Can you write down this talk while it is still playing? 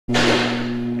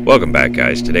Welcome back,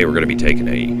 guys. Today we're going to be taking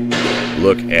a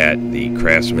look at the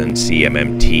Craftsman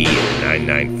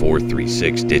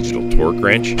CMMT99436 digital torque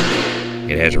wrench.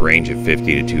 It has a range of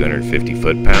 50 to 250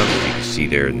 foot-pounds, as you can see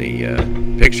there in the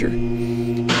picture.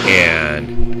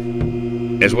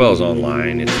 And as well as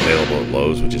online, it's available at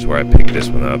Lowe's, which is where I picked this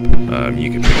one up.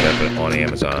 You can pick it up on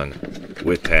Amazon.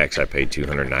 With tax, I paid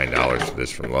 $209 for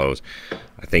this from Lowe's.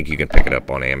 I think you can pick it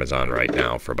up on Amazon right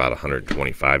now for about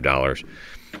 $125.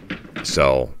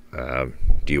 So,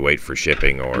 do you wait for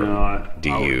shipping, or do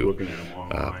you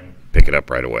pick it up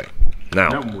right away?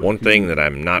 Now, one thing that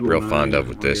I'm not real fond of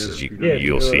with this is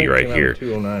you'll see right here,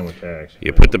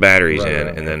 you put the batteries in,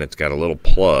 and then it's got a little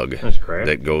plug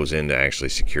that goes in to actually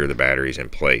secure the batteries in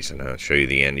place. And I'll show you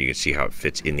the end. You can see how it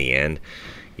fits in the end.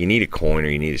 You need a coin or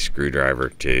you need a screwdriver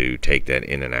to take that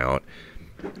in and out.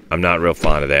 I'm not real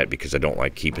fond of that because I don't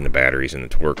like keeping the batteries in the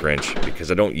torque wrench because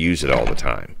I don't use it all the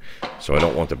time. So I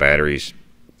don't want the batteries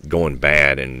going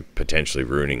bad and potentially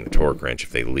ruining the torque wrench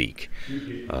if they leak.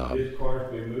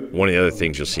 One of the other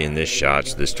things you'll see in this shot,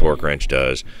 so this torque wrench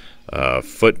does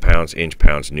foot-pounds,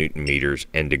 inch-pounds, newton meters,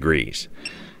 and degrees.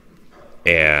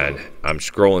 And I'm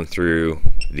scrolling through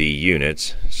the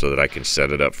units so that I can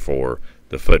set it up for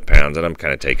the foot-pounds, and I'm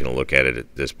kind of taking a look at it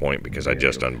at this point because I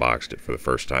just unboxed it for the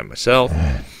first time myself.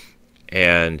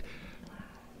 And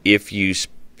if you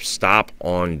stop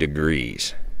on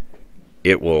degrees,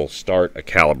 it will start a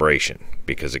calibration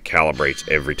because it calibrates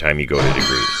every time you go to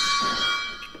degrees.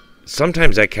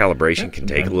 Sometimes that calibration can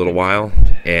take a little while,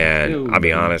 and I'll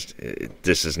be honest,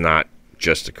 this is not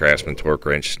just a Craftsman torque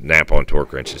wrench. Snap-on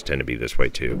torque wrenches tend to be this way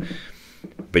too.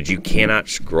 But you cannot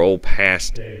scroll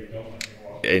past,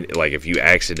 like if you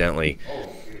accidentally,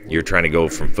 you're trying to go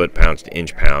from foot-pounds to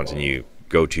inch-pounds and you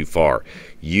go too far.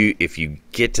 If you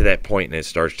get to that point and it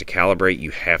starts to calibrate,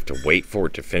 you have to wait for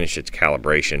it to finish its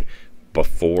calibration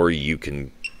before you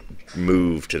can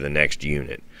move to the next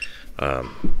unit.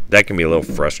 That can be a little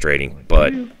frustrating,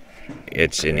 but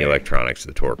it's in the electronics of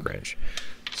the torque wrench.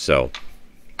 So,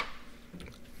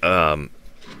 another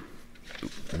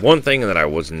thing I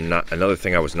was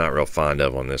not real fond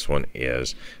of on this one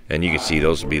is, and you can see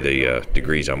those will be the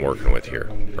degrees I'm working with here,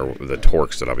 or the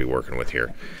torques that I'll be working with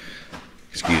here.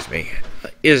 Excuse me.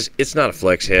 It's not a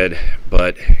flex head,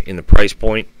 but in the price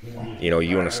point, you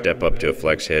want to step up to a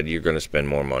flex head, you're going to spend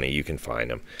more money. You can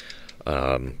find them.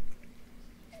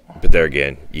 But there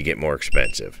again, you get more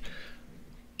expensive.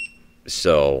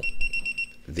 So,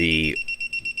 the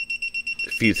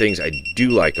few things I do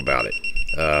like about it,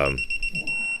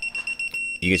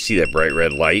 you can see that bright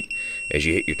red light as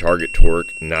you hit your target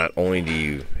torque. Not only do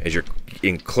you, as you're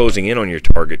closing in on your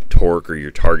target torque or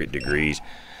your target degrees,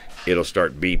 it'll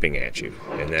start beeping at you,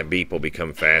 and that beep will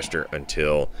become faster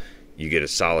until you get a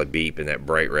solid beep and that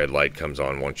bright red light comes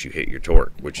on once you hit your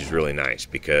torque, which is really nice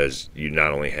because you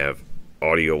not only have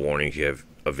audio warnings, you have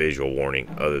a visual warning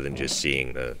other than just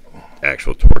seeing the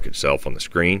actual torque itself on the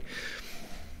screen.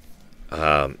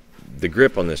 The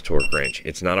grip on this torque wrench,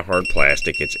 it's not a hard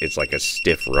plastic, it's like a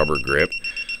stiff rubber grip,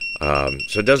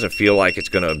 so it doesn't feel like it's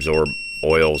going to absorb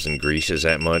oils and greases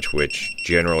that much, which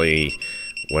generally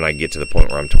when I get to the point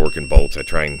where I'm torquing bolts, I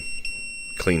try and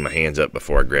clean my hands up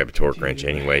before I grab a torque wrench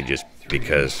anyway, just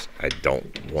because I don't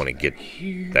want to get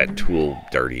that tool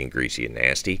dirty and greasy and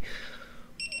nasty.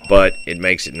 But it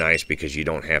makes it nice because you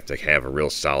don't have to have a real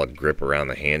solid grip around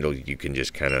the handle. You can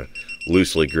just kind of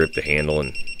loosely grip the handle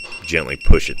and gently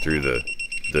push it through the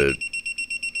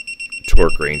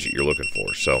torque range that you're looking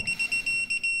for. So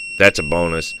that's a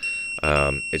bonus.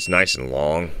 It's nice and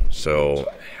long, so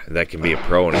that can be a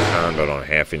pro and a con, but on a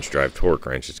half-inch drive torque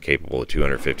wrench, it's capable of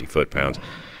 250 foot-pounds.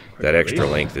 That extra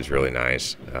length is really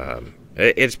nice.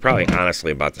 It's probably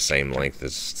honestly about the same length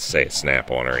as, say, a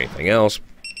Snap-on or anything else,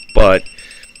 but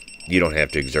you don't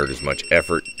have to exert as much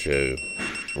effort to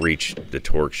reach the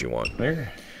torques you want.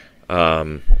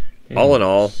 All in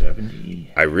all,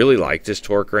 I really like this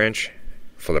torque wrench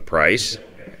for the price.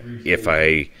 If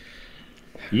I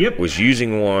was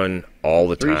using one all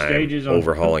the time,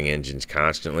 overhauling engines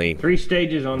constantly,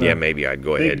 yeah, maybe I'd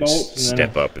go ahead and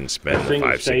step up and spend the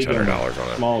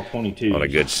 $500-600 on a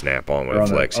good Snap-on with a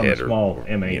flex head or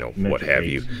what have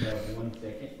you.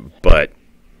 But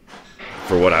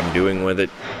for what I'm doing with it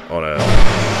on a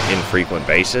infrequent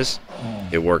basis,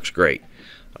 it works great.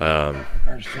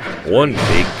 One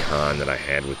big con that I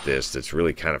had with this that's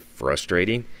really kind of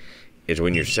frustrating is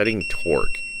when you're setting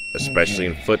torque, especially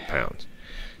in foot-pounds,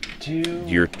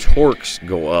 your torques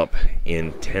go up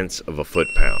in tenths of a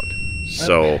foot-pound.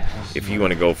 So if you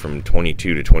want to go from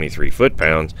 22 to 23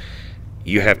 foot-pounds,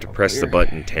 you have to press the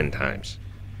button 10 times.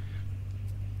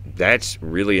 That's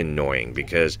really annoying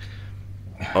because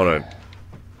on a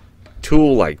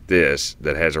tool like this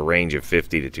that has a range of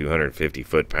 50 to 250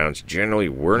 foot-pounds, generally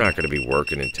we're not going to be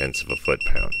working in tenths of a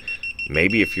foot-pound.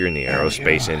 Maybe if you're in the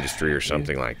aerospace industry or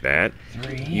something like that,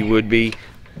 you would be.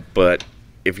 But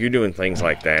if you're doing things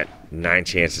like that, 9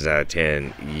 chances out of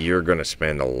 10, you're going to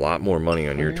spend a lot more money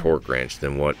on your torque wrench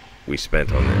than what we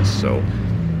spent on this. So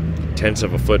tenths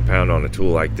of a foot-pound on a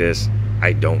tool like this,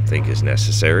 I don't think is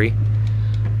necessary.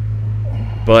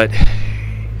 But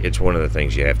it's one of the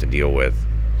things you have to deal with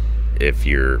if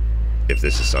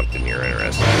this is something you're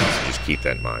interested in. So just keep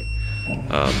that in mind.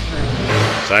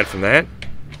 Aside from that,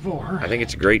 I think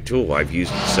it's a great tool. I've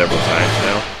used it several times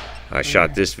now. I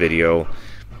shot this video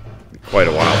quite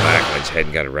a while back. I just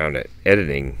hadn't got around to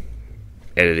editing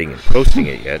and posting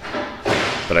it yet.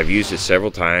 But I've used it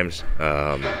several times,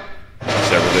 several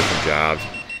different jobs,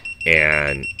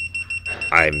 and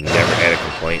I've never had a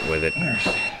complaint with it.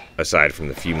 Aside from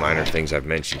the few minor things I've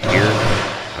mentioned here,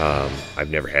 I've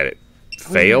never had it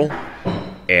fail,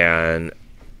 and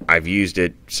I've used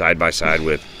it side by side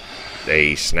with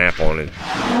a snap-on,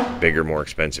 bigger, more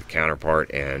expensive counterpart,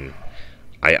 and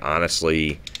I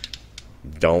honestly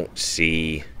don't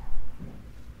see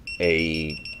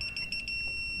a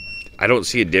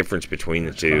difference between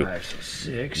the two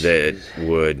that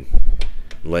would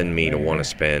lend me to want to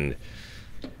spend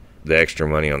the extra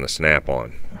money on the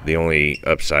snap-on. The only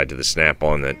upside to the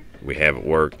snap-on that we have at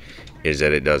work is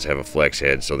that it does have a flex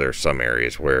head, so there are some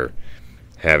areas where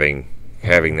having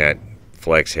that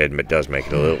flex head does make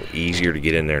it a little easier to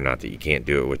get in there. Not that you can't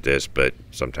do it with this, but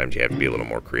sometimes you have to be a little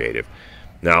more creative.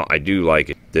 Now, I do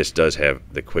like it. This does have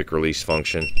the quick release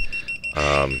function,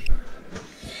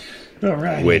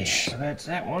 which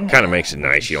kind of makes it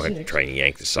nice. You don't have to try and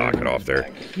yank the socket off there.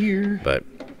 But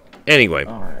anyway,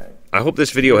 I hope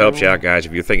this video helps you out, guys.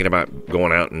 If you're thinking about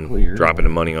going out and dropping the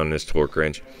money on this torque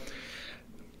wrench,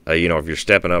 you know, if you're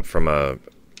stepping up from a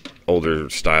older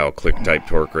style click type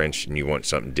torque wrench and you want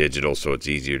something digital so it's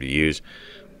easier to use,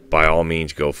 by all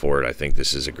means go for it. I think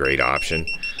this is a great option.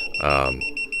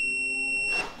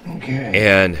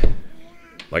 And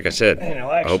like I said,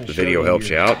 I hope the video helps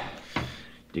you out.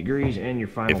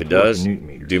 If it does,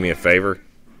 do me a favor,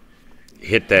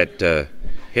 hit that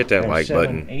like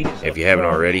button if you haven't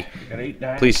already.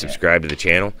 Please subscribe to the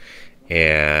channel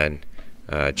and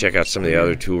check out some of the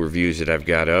other tool reviews that I've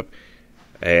got up.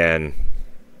 And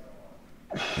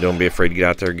don't be afraid to get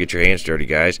out there and get your hands dirty,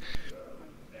 guys.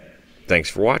 Thanks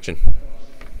for watching.